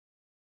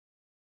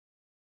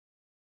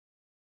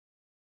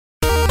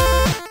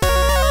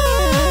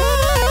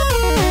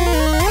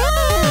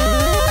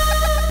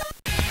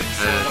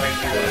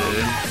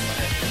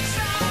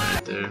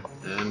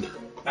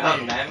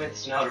That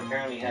snout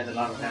apparently has a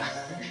lot of that.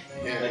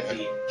 Yeah.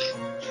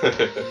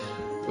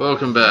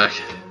 Welcome back.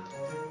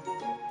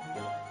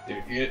 Did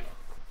you eat it?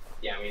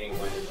 Yeah, I'm eating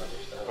one of other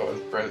stuff. Oh,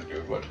 it's pretty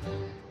good, but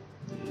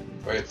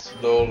it's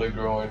slowly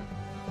growing.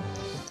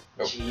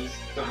 Nope. Cheese.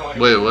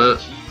 Wait, what?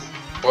 Cheese.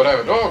 What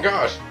happened? Oh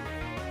gosh!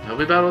 Have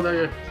we battled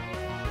that guy?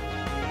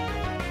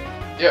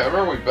 Yeah, I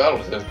remember we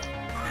battled him.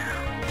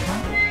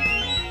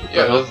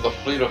 Yeah, this is the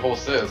fleet of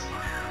Hoses.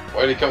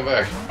 Why'd he come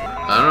back?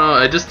 I don't know,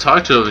 I just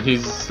talked to him and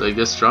he's, I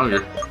guess,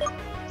 stronger.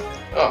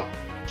 Oh.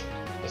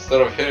 Instead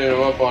of hitting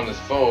him up on his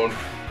phone,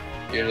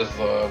 you just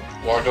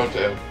walked up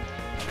to him.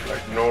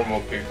 Like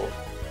normal people.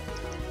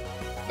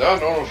 No,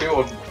 normal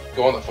people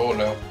go on the phone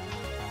now.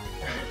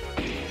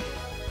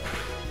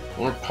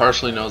 Or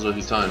partially knows what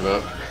he's talking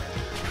about.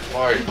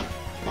 Why?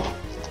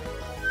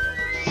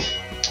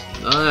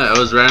 I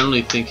was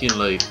randomly thinking,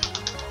 like,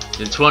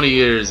 in 20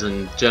 years,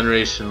 in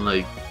generation,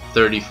 like,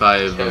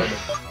 35 of,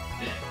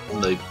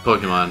 like,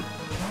 Pokemon,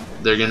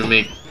 they're gonna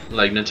make,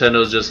 like,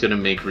 Nintendo's just gonna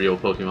make real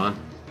Pokemon.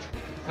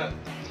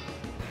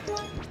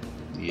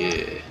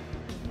 Yeah.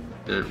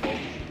 They're gonna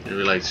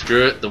be like,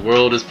 screw it, the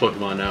world is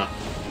Pokemon now.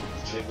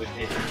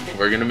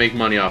 We're gonna make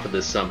money off of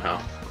this somehow.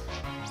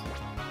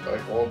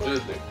 Like Walt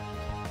Disney.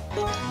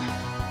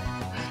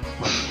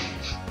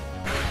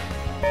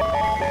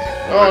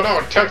 Oh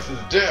no, Tex is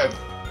dead!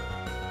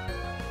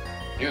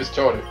 He was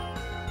Tony.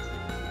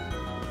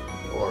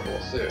 Or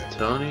we'll see.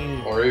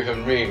 Tony? Or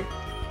even me.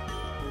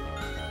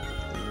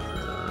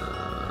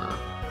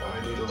 I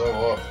need to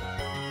level up.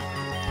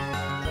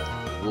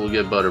 We'll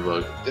get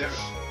Butterbug. Damn it.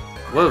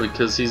 Well,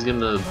 because he's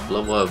gonna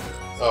level up.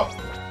 Oh.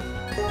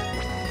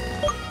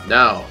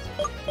 Now.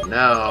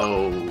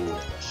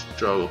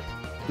 Struggle.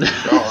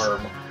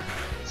 Charm.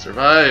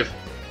 Survive.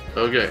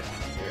 Okay.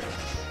 Yes.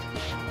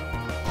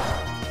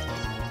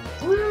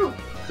 Woo!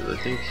 Because I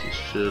think he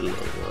should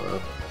level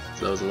up.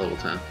 So that was a level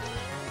 10.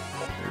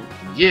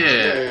 Yeah!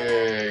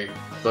 Yay.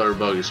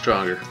 Butterbug is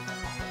stronger.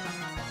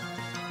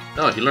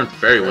 Oh, he learned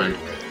Fairy Wind.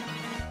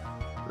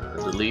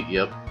 Delete,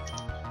 yep.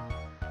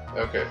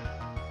 Okay.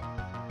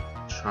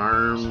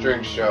 Charm.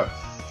 String shot.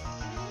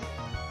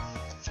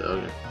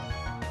 Okay.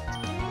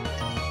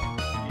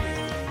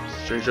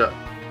 String shot.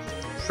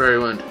 Fairy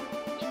Wind.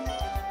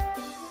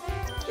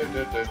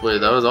 Wait,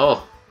 that was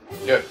all?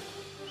 Yeah.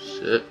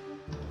 Shit.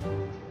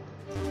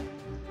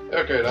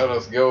 Okay, now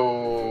let's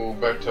go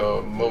back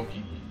to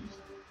Moki.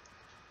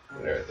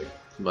 And everything.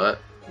 But?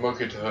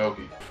 Moki to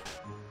Hoki.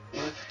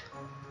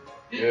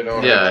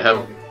 Yeah, I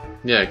have.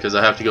 Yeah, because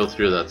I have to go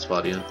through that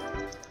spot again.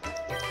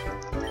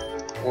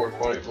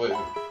 420 please.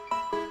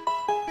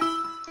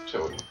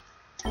 Tony.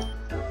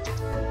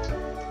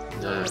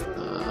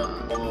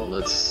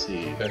 Let's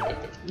see.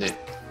 Yeah.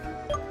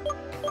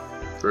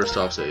 First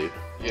off, save.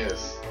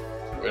 Yes.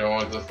 We don't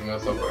want this to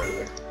mess up or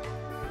anything.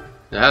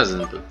 It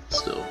hasn't, but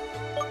still.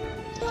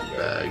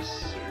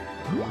 Bags.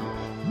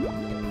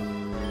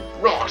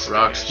 Rock Smash!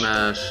 Rock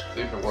Smash.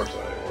 See if it works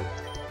on anyone.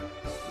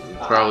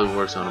 It probably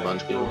works on a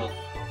bunch of people.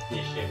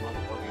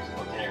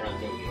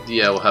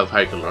 Yeah, we'll have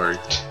Hycolard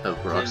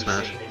have Rock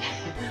Smash.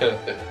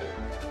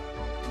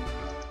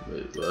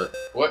 Wait, what?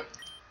 What?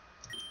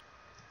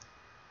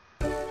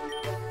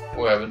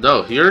 What happened?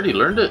 No, he already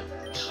learned it.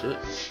 Shit.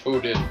 Who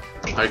did?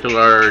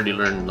 Hycolard already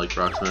learned like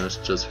Rock Smash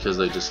just because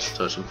I just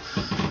touched him.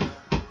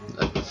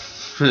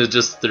 I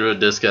just threw a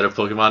disc at a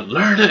Pokemon.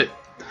 Learn it!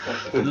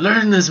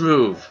 Learn this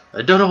move!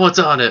 I don't know what's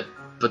on it,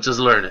 but just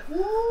learn it.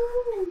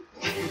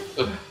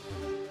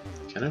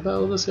 Can I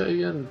battle this guy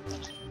again?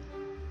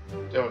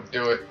 Don't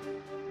do it.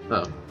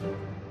 Oh.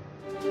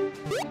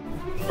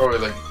 Probably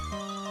like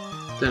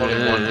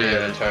only one day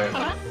at a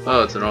time.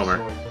 Oh, it's an Omer.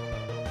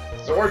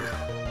 Sword!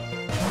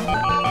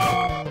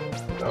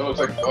 That looks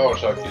like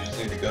Bioshock, you just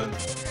need a gun.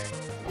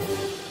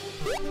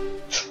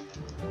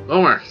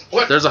 Omer!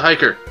 What? There's a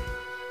hiker!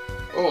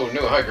 Oh,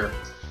 new hiker.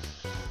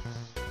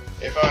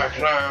 If I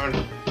climb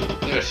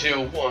this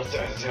hill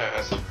 1,000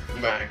 times,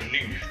 my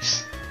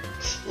glutes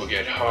will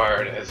get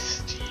hard as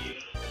steel.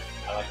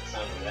 I like the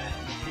sound of that.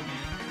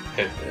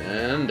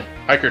 And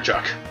hiker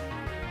chuck.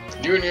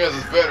 Nunez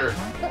is better.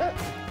 Did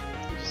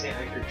you say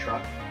hiker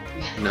truck?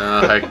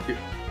 No, hiker.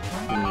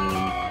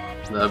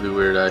 That'd be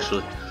weird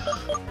actually.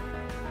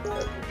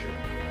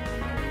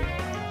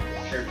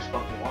 Sure, just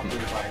fucking walk through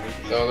the fire.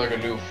 Sounds like a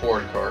new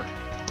Ford car.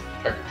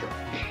 Hiker truck.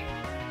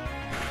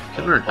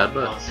 Can learn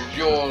headbutt.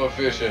 Fuel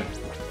efficient.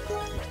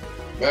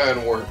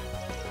 Man work.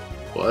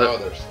 What?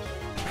 Others.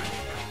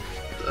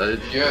 I,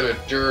 Get it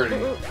dirty,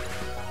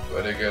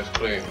 but it gets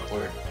clean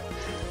quick.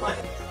 What?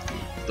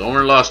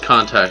 Omer lost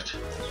contact.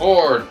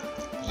 Ford!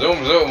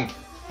 Zoom zoom!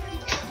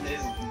 This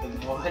is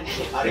the one.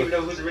 I don't even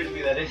know whose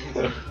originally that is.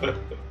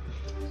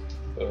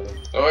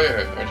 Oh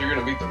yeah, aren't you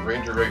gonna meet the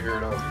Ranger right here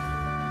now?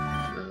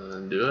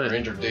 Do I?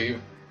 Ranger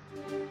Dave?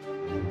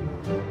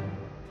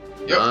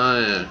 Yep.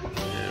 Yeah.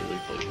 Yeah, we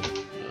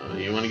played.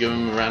 You want to give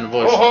him a round of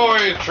voice?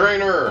 Ahoy,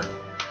 trainer!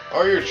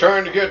 Are you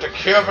trying to get to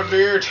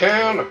Cavalier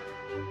Town?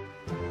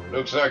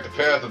 Looks like the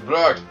path is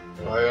blocked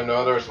by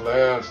another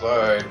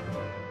landslide.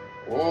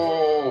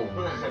 Whoa!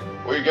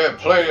 We got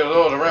plenty of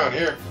those around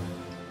here.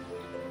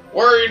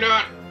 Worry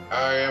not!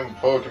 I am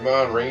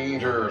Pokemon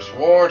Ranger,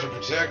 sworn to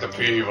protect the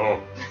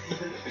people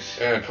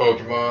and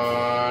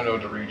Pokemon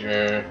of the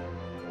region.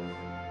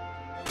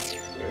 Let's see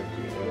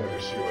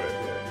what I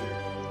got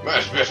here.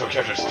 My special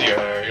capture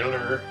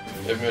Steeler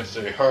emits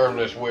a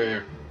harmless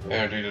wave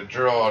energy that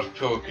draws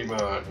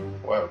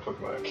Pokemon, wild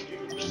Pokemon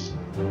cubes.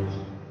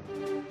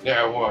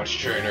 Now watch,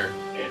 trainer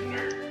and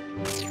nerd.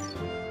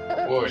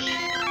 Whoosh.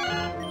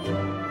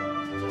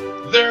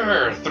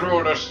 There!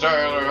 Through the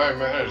styler I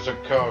managed to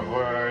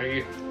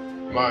convey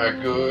my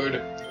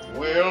good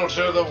will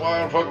to the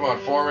wild Pokemon,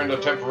 forming the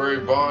temporary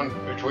bond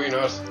between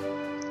us.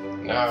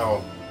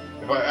 Now,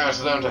 if I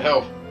ask them to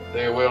help,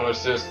 they will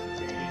assist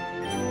me.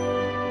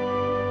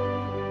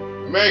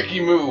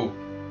 Makey Moo!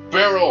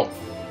 Barrel!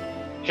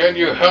 Can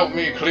you help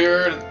me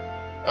clear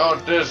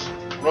out this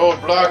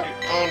roadblock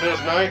on this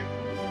night?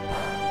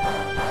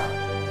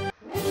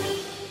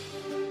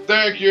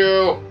 Thank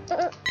you!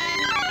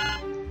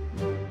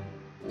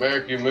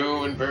 Makey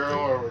Moo and Barrel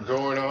are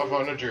going off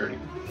on a journey.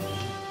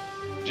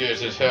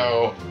 This is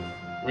how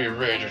we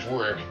Rangers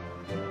work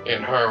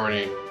in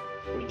harmony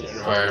with the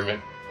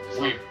environment.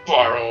 We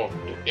borrow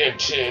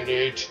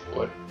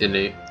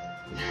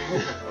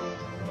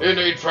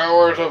innate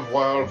powers of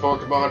wild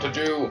Pokemon to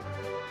do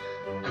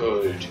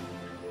good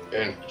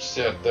and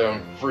set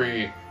them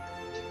free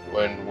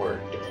when we're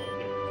dead.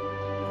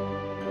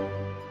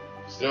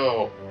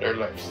 So they're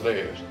like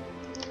slaves.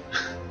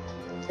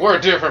 We're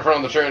different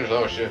from the trainers,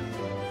 though, shit.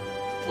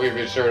 We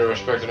be sure to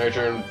respect the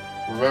nature and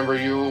remember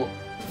you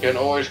can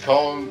always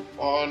call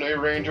on a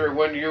ranger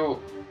when you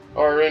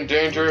are in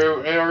danger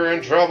or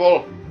in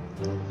trouble.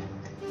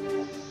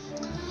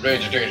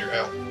 Ranger danger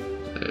out.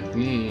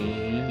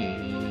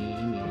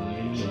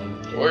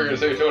 What are you gonna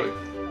say, Tony?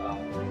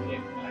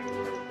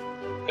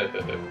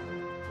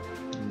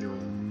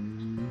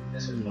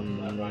 This is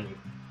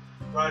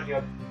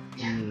Roger.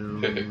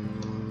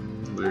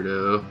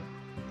 Weirdo.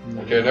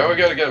 Okay, now we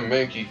gotta get a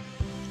Mankey.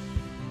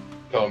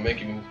 Call him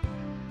Makey Moo.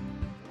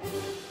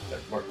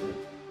 That's Mark Moo.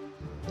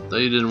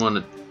 Thought you didn't want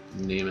to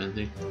name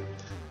anything.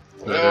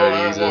 No,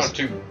 I want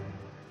to.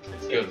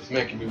 It's good, it's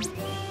Makey Moo.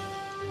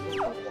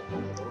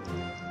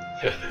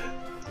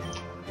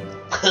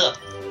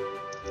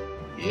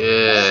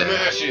 Yeah.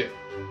 Smash it!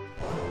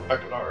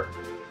 Hyclar.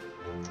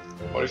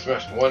 What, he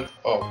smashed one?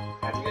 Oh.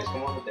 How'd you guys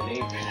come up with the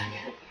name?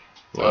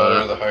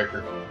 The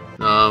hiker.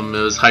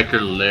 It was Hiker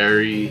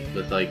Larry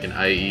with like an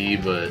IE,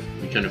 but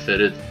we couldn't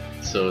fit it,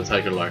 so it's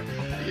Hiker Larry.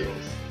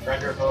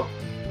 Brandon,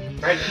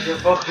 your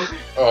phone.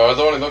 Oh, I was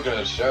only looking at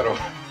his shadow.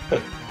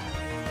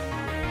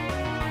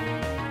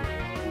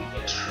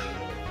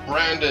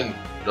 Brandon.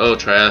 Oh,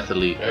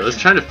 triathlete. I was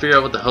trying to figure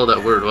out what the hell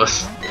that word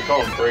was. We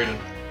call him Braden.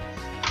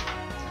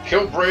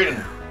 Kill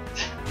Braden.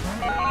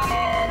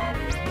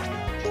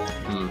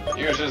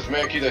 Use his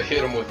Mankey to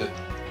hit him with it.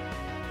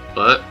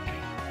 What?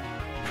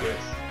 Yes.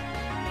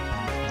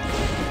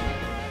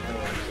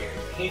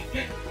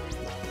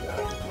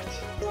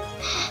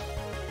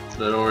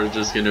 That orange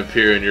just gonna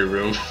appear in your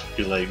room.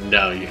 You're like,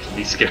 now you can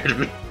be scared of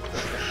me.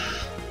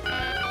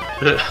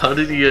 How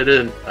did you get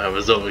in? I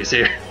was always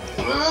here.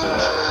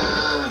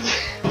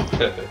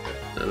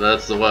 And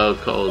that's the wild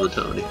call of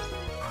the Tony.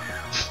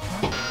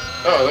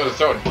 Oh, that was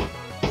Tony.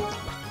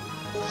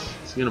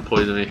 He's gonna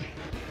poison me.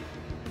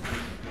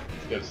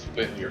 He's gonna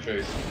spit in your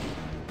face.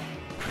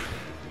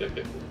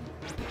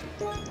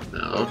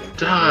 No,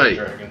 die!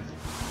 Dragon.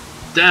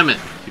 Damn it!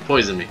 You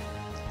poisoned me.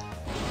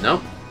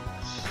 Nope.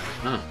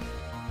 Oh.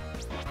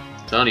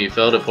 Tony, you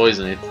failed at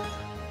poisoning.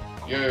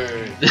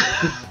 Yay! You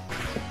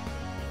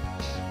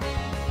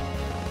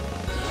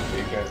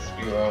can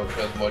spew out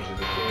as much as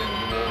you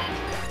can, you know?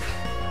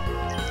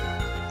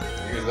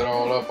 Use it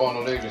all up on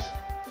the ladies.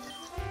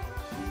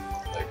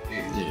 Like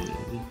these. Yeah.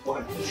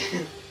 What?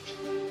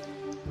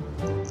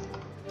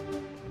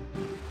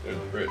 There's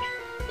the bridge.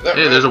 Is that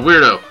Hey, red? there's a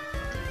weirdo!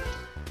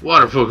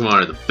 Water Pokemon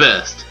are the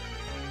best!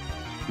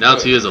 Now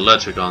to use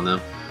electric on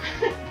them.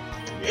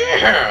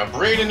 Yeah!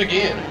 Braden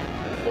again!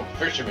 Oh,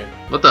 fisherman.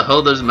 What the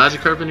hell? There's a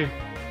Magikarp in here?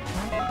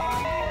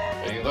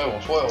 Hey, level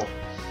 12.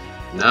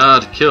 Now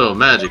to kill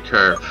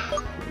Magikarp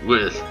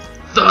with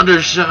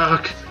Thunder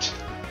Shock!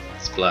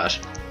 Splash.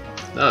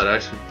 No, it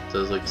actually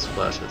does like a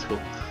splash, that's cool.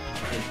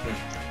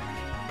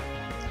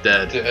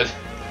 Dead. Dead.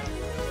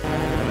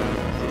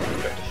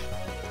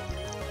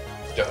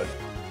 Done.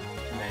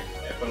 Man,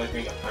 I feel like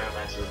making a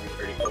Pyromancer would be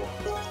pretty cool.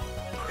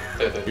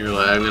 You're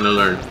like, I'm gonna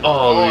learn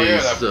all Oh these yeah,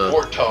 that stuff.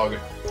 Warthog.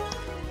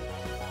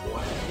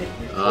 What?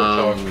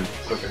 Warthog.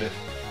 Look at it.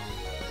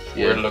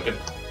 Yeah. Weird looking.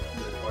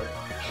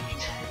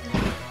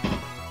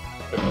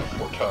 Look at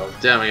Warthog.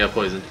 Damn, I got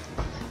poisoned.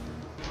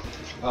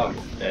 Oh,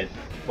 dead.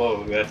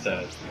 Whoa, that's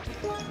sad.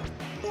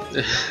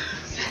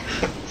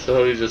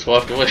 So he just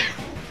walked away.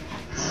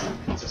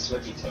 It's a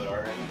Swifty Toad,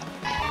 alright?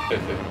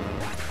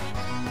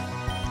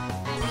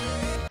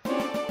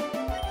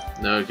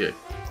 Okay.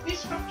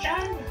 He's from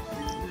China!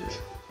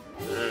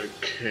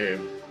 Okay.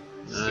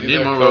 See Need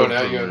that more cone road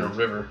out you in the Pokemon.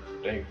 river.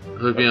 Dang.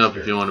 Hook me up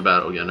if you want to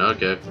battle again.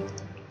 Okay.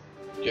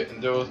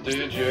 Getting those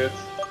digits.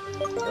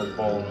 There's a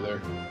ball over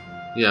there.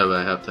 Yeah, but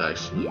I have to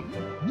actually.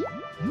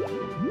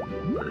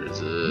 Where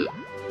is it?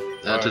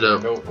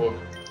 Antidote. Notebook.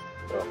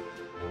 Oh.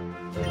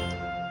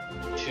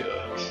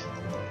 Chucks.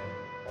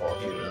 Oh,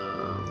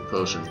 here.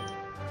 Potion.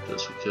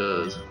 Just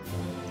because.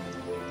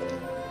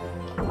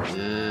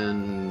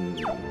 And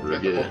we're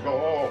Get the good. book.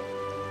 Oh.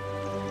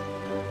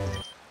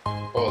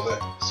 What was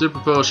that? Super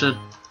potion.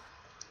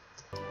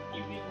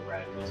 You being a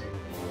rat wizard.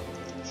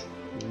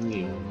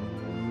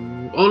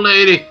 Old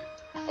lady.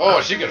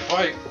 Oh, she can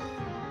fight.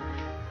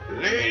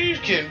 Ladies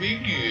can be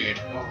good.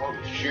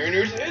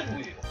 Shiners as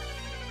well.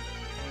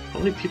 How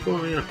many people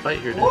are we gonna fight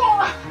here?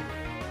 Whoa!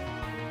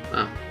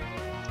 Oh.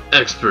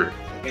 Expert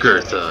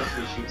Gertha.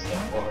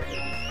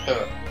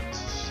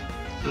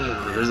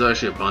 There's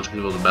actually a bunch of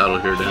people to battle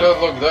here She now.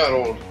 doesn't look that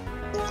old.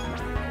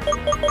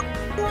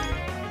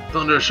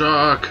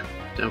 Thundershock.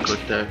 Damn quick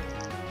attack.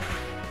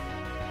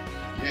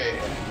 Yeah.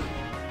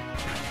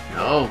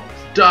 No.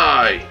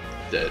 Die.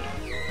 Dead.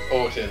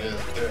 Potion is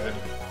dead.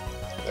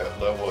 At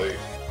level 8.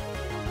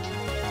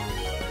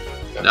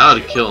 Now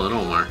to kill an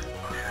Omar.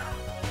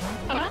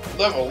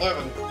 Level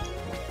 11.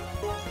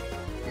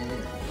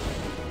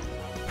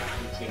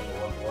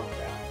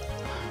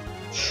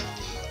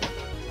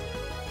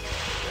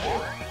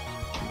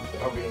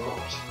 That'll be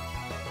long.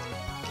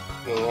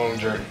 A long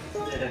journey.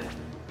 And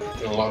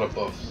a lot of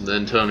buffs.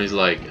 Then Tony's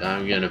like,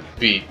 I'm gonna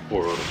beat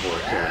World of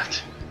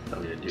Warcraft.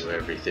 I'm gonna do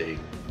everything.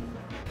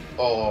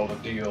 All the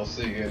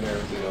DLC and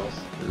everything else.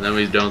 And then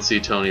we don't see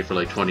Tony for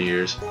like 20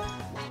 years.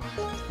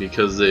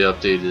 Because they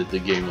updated the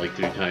game like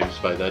 3 times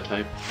by that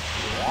time.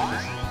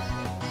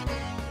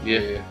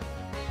 Yeah.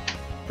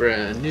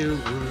 Brand new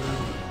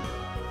world.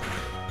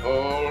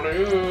 Oh,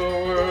 new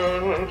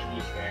world.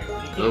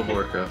 Of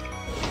Warcraft.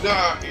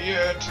 Not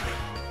yet.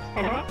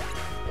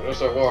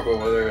 Unless I walk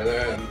over there,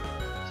 then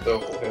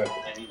stuff will happen.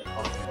 I need to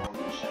pump the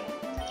bone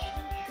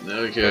shut.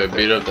 Okay, I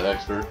beat up the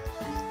expert.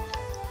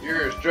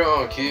 You're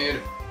strong,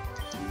 kid.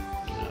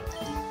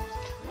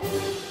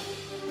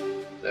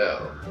 Now,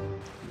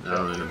 Now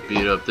I'm gonna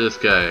beat up this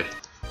guy.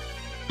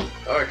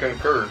 I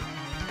concur.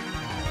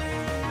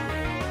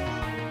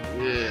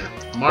 Yeah.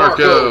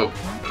 Marco!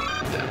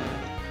 Damn.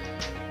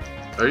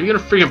 Are you gonna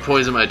freaking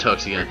poison my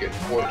tux again? Freaking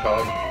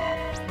warthog.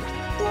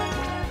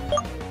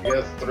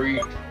 Yes, 3.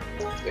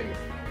 Dang.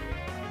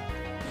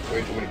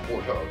 Way too many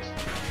warthogs.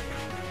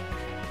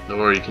 Don't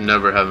worry, you can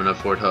never have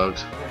enough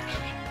warthogs.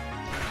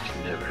 You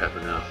can never have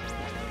enough.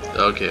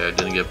 Okay, I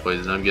didn't get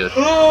poisoned, I'm good.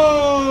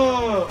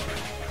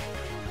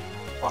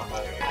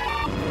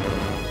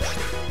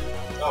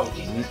 Oh,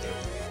 Jesus.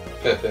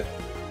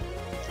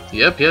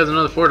 Yep, he has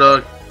another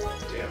 4-dog.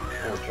 Damn,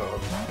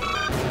 warthog.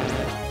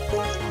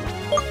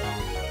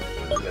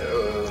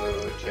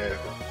 No, champ.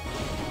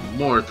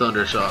 More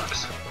thunder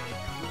shocks.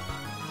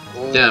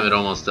 Oh. Damn, it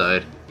almost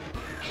died.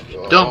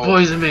 Oh. Don't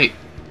poison me!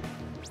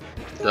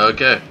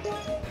 Okay.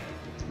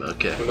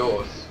 Okay. Who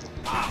knows?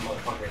 Ah,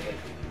 motherfucker.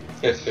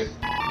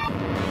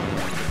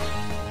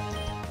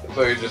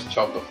 So you just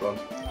chop the front.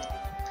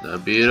 I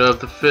beat up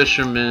the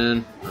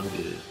fisherman. I'm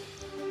good.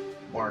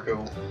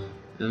 Marco.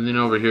 And then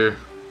over here,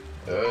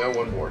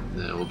 One more.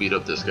 yeah, we'll beat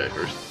up this guy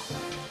first.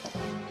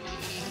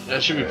 I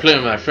should be playing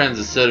with my friends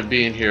instead of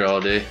being here all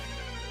day.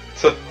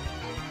 Oh,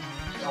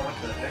 what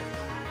the heck?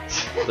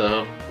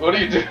 So, What do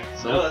you do?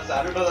 No, that's,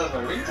 I don't know, that's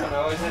my ringtone. I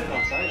always had it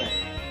on silent.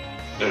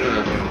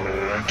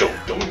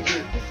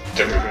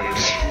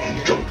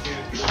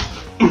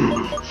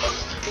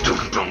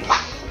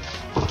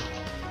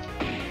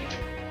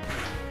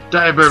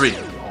 die, Burby!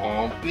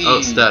 Oh,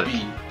 Oh, static.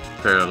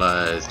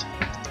 Paralyzed.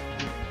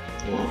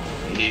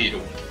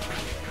 Little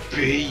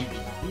baby.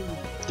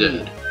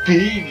 Dead.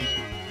 Baby.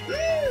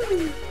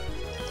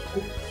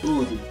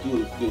 Ooh, the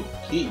good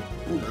key.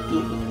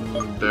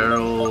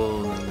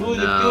 Barrel.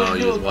 No,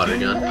 use water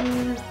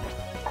gun.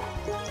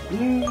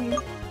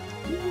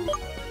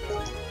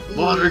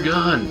 Water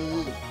gun!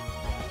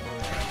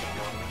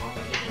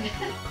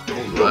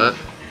 What?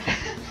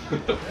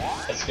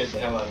 That scared the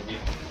hell out of me.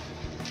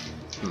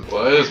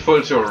 Well, I just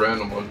put it to a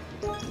random one.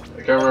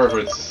 I can't remember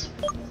if it's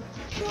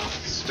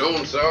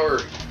Stone Sour.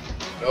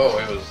 No,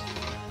 it was.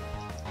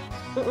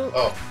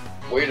 Oh,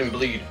 Wait and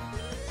Bleed.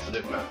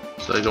 Slipknot.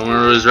 So I don't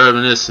remember was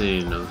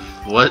reminiscing of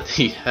what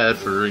he had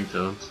for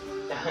ringtones.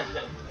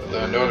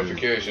 The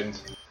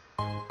notifications.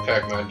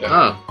 Pac-Man down.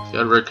 Oh, he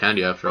had red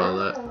candy after all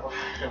that.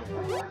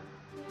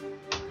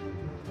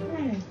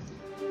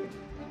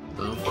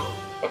 Oh,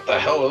 What the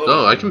hell are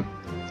those? oh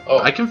Oh,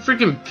 I can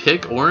freaking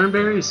pick orange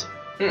berries?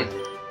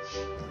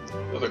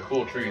 those are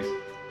cool trees.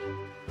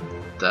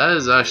 That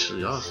is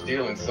actually awesome.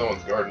 Stealing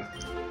someone's garden.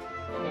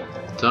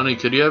 Tony,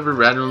 could you ever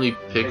randomly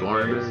pick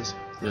orange berries?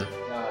 Yeah.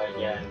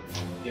 Yeah.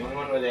 The only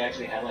one where they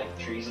actually had like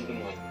trees you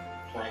can like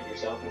plant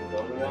yourself and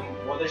build with them.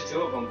 Well, there's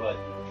 2 of them, but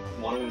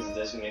one of them is a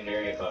designated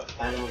area, but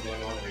planting was the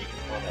only one where you can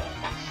plant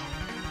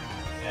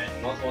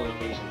at multiple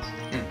locations,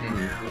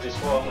 which is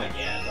cool. I'm like,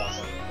 yeah, it's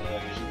awesome. You know,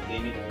 they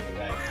need to move it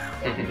back.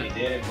 They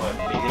did it, but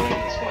they did it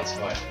in this one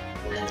spot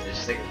where it's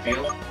just like a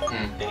field,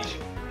 and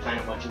plant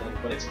a bunch of them.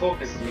 But it's cool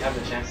because you have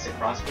the chance to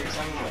crossbreed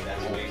something, like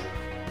that's amazing.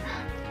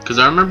 Because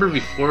I remember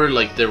before,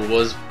 like, there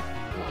was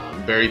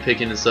berry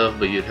picking and stuff,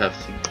 but you'd have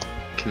to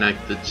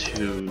connect the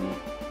two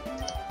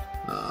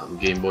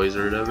Game Boys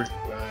or whatever.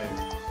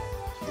 Right.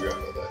 Forgot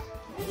about that.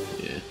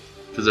 Yeah.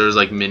 Because there was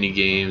like mini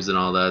games and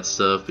all that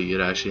stuff, but you'd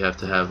actually have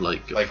to have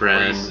like a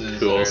friend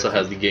who also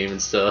has the game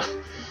and stuff.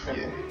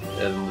 Yeah.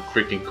 And the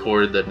freaking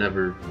cord that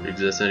never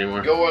exists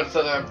anymore. Go into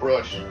that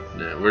brush.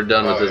 Yeah, we're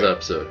done with this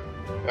episode.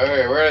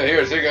 Okay, we're in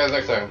here. See you guys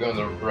next time. Go in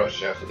the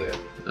brush after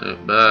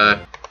that.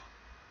 Bye.